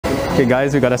Okay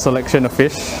guys, we got a selection of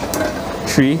fish.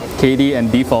 Tree, Katie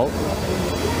and Default.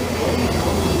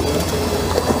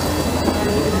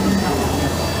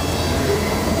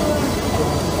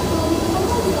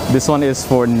 This one is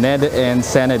for Ned and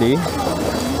Sanity.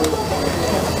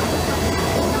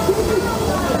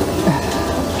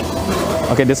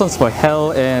 Okay, this one's for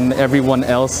Hell and everyone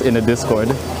else in the Discord.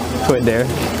 Put it there.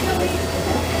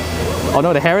 Oh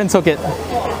no, the heron took it.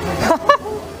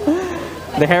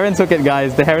 The heron took it,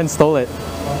 guys. The heron stole it.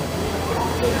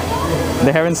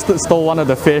 The heron stole one of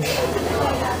the fish.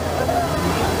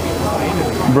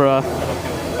 Bruh.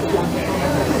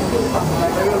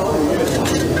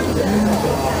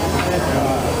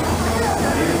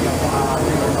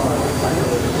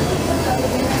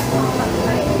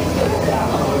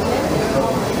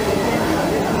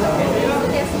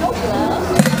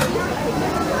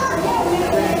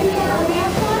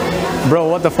 Bro,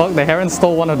 what the fuck? The heron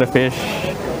stole one of the fish.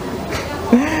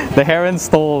 The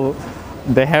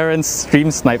heron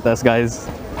stream sniped us, guys.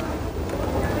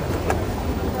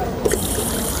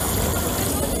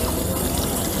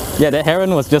 Yeah, the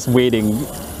heron was just waiting.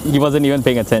 He wasn't even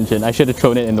paying attention. I should have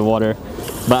thrown it in the water.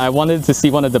 But I wanted to see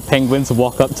one of the penguins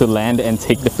walk up to land and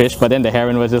take the fish, but then the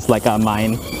heron was just like,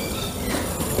 mine.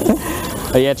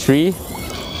 Yeah, Tree.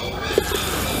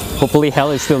 Hopefully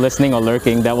Hell is still listening or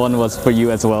lurking. That one was for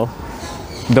you as well.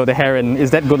 Though the heron,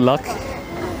 is that good luck?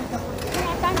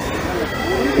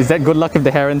 Is that good luck if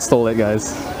the heron stole it,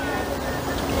 guys?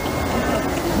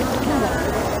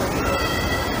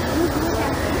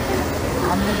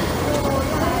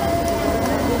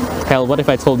 Hell, what if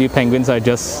I told you penguins are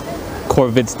just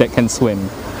corvids that can swim?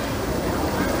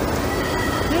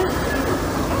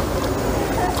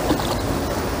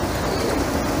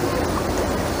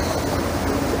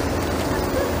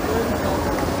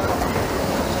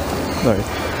 Sorry.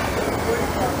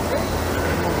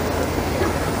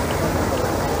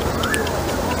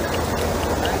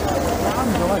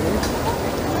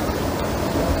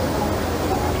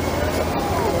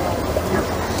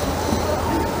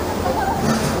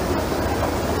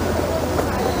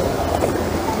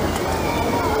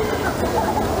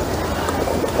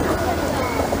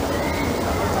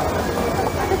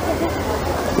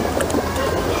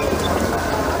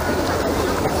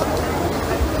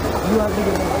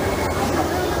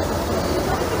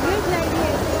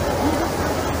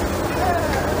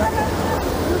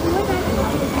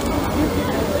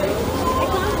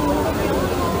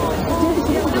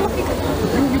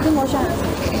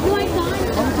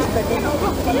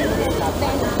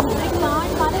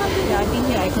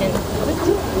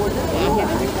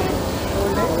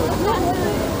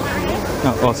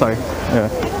 Oh, sorry. Yeah.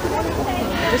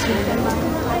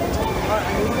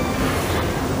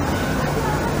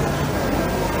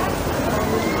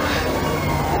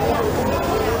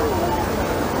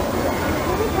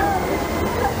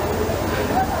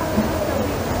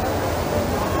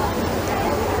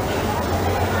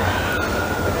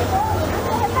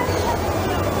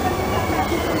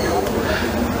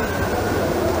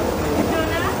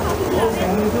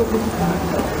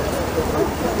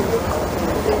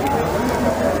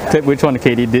 Clip which one,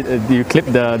 Katie? Did you clip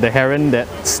the heron that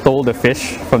stole the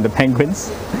fish from the penguins?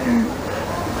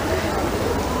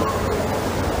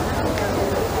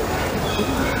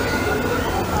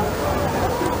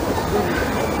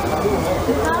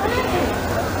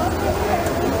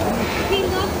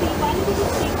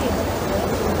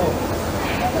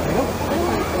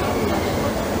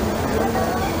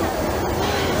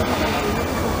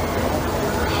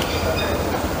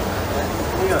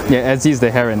 Yeah, Ezzy's the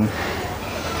heron.